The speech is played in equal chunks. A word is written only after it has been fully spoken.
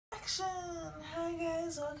Action! Hi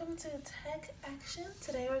guys, welcome to Tech Action.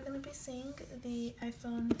 Today we're going to be seeing the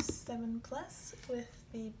iPhone 7 Plus with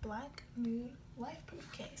the black nude Lifeproof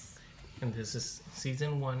case. And this is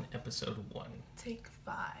Season 1, Episode 1. Take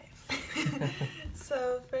 5.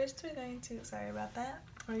 So first we're going to, sorry about that,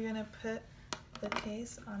 we're going to put the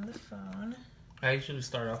case on the phone. I usually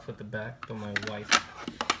start off with the back, but my wife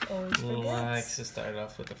Always forgets. likes to start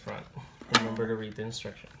off with the front. Remember to read the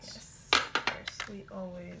instructions. Yes, of course. We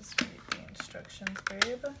always read the instructions,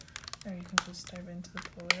 babe. Or you can just dive into the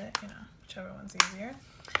pool with it, you know, whichever one's easier.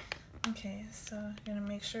 Okay, so you're gonna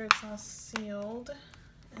make sure it's all sealed,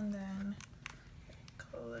 and then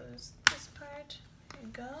close this part. There you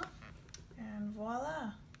go, and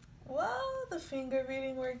voila! Wow, the finger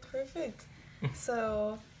reading worked perfect.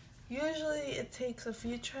 So usually it takes a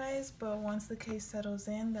few tries, but once the case settles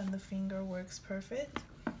in, then the finger works perfect.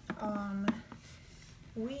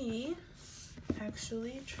 We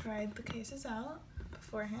actually tried the cases out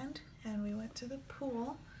beforehand, and we went to the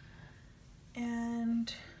pool.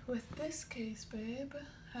 And with this case, babe,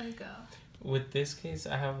 how'd it go? With this case,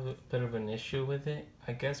 I have a bit of an issue with it.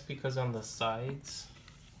 I guess because on the sides,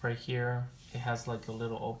 right here, it has like a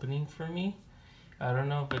little opening for me. I don't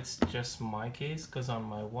know if it's just my case, because on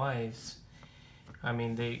my wife's, I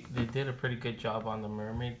mean, they did a pretty good job on the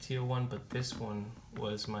Mermaid Teal one, but this one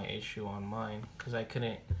was my issue on mine, because I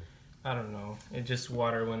couldn't, I don't know, it just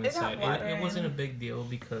water went inside. It wasn't a big deal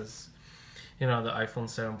because, you know, the iPhone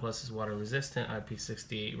 7 Plus is water resistant,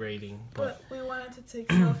 IP68 rating. But we wanted to take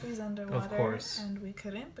selfies underwater, of course, and we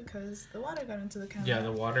couldn't because the water got into the camera. Yeah,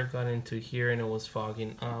 the water got into here and it was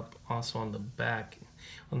fogging up. Also on the back.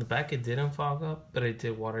 On the back it didn't fog up, but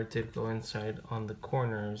water did go inside on the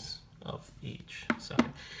corners of each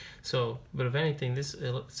side. So, but if anything, it's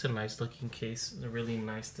a nice looking case, a really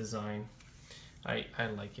nice design. I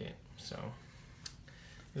like it. So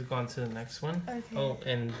let's go on to the next one. Okay. Oh,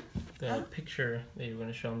 and the picture that you're going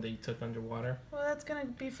to show them that you took underwater. Well, that's going to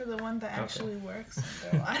be for the one that actually works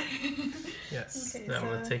underwater. Yes. Okay, I'm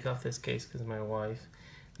going to take off this case because my wife,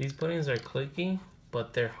 these buttons are clicky,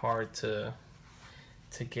 but they're hard to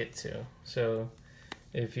get to. So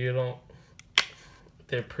if you don't,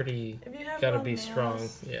 they're pretty, gotta be nails, strong.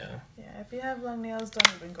 Yeah, if you have long nails,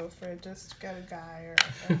 don't even go for it. Just get a guy or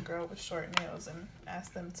a girl with short nails and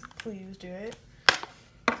ask them to please do it.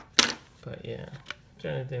 But yeah,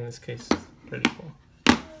 generally I think this case is pretty cool.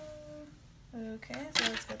 Okay, so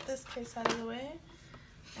let's get this case out of the way.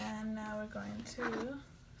 And now we're going to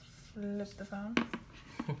flip the phone.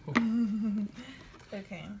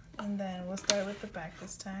 Okay, and then we'll start with the back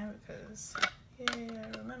this time because, yay,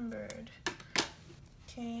 I remembered.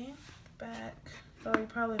 Okay, back. Oh, you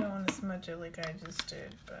probably don't want to smudge it like I just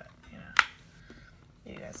did, but, you know,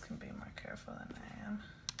 you guys can be more careful than I am.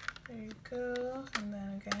 There you go, and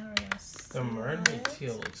then again, we're going to seal The Mermaid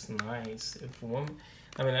Teal looks nice. If woman,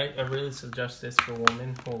 I mean, I really suggest this for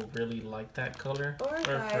women who really like that color, or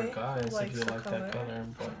for guys if you like that color,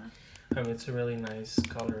 but... Yeah. I mean, it's a really nice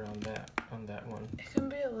color on that one. It can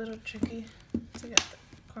be a little tricky to get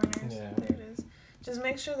the corners. Yeah. There it is. Just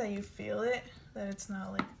make sure that you feel it, that it's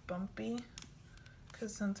not like bumpy,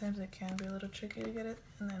 because sometimes it can be a little tricky to get it.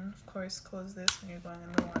 And then, of course, close this when you're going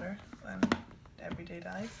in the water and everyday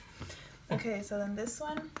life. Okay, so then this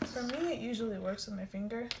one, for me, it usually works with my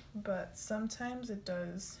finger, but sometimes it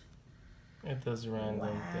does. It does random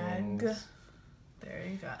lag. things. There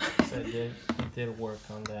you go. So it did work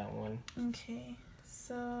on that one. Okay,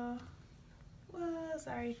 so, well,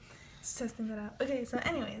 sorry, just testing that out. Okay, so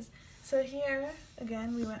anyways, so here,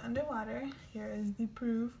 again, we went underwater. Here is the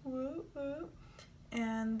proof, woo, woo.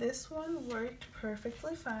 And this one worked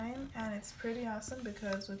perfectly fine, and it's pretty awesome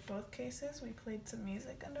because with both cases, we played some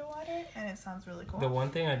music underwater, and it sounds really cool. The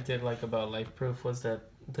one thing I did like about Lifeproof was that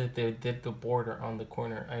they did the border on the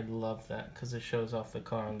corner. I love that because it shows off the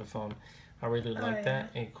color on the phone. I really like that.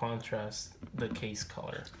 It contrasts the case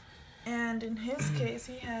color. And in his case,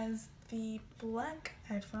 he has the black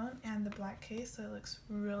iPhone and the black case, so it looks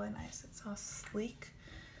really nice. It's all sleek.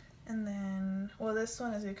 And then, well, this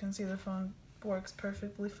one, as you can see, the phone works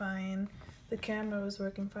perfectly fine. The camera was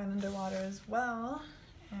working fine underwater as well.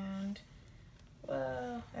 And,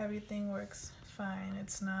 well, everything works fine.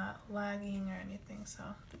 It's not lagging or anything, so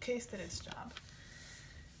the case did its job.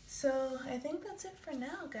 So I think that's it for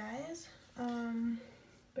now, guys.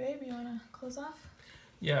 Babe, you want to close off?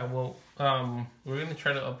 Yeah, well, we're going to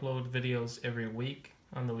try to upload videos every week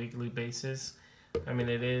on the weekly basis. I mean,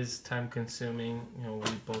 it is time consuming, you know, we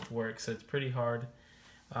both work, so it's pretty hard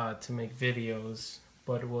to make videos,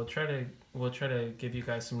 but we'll try to give you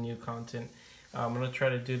guys some new content. I'm going to try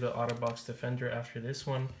to do the OtterBox Defender after this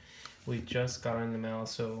one. We just got it in the mail,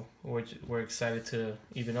 so we're excited to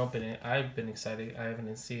even open it. I've been excited. I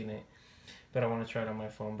haven't seen it, but I want to try it on my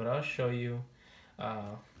phone. But I'll show you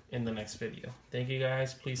in the next video. Thank you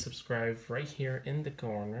guys. Please subscribe right here in the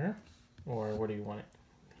corner. Or where do you want it?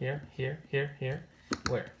 Here, here, here, here.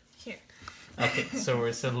 Where? Here. Okay, so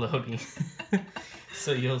we're still loading.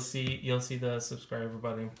 So you'll see the subscriber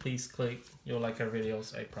button. Please click. You'll like our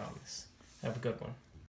videos, I promise. Have a good one.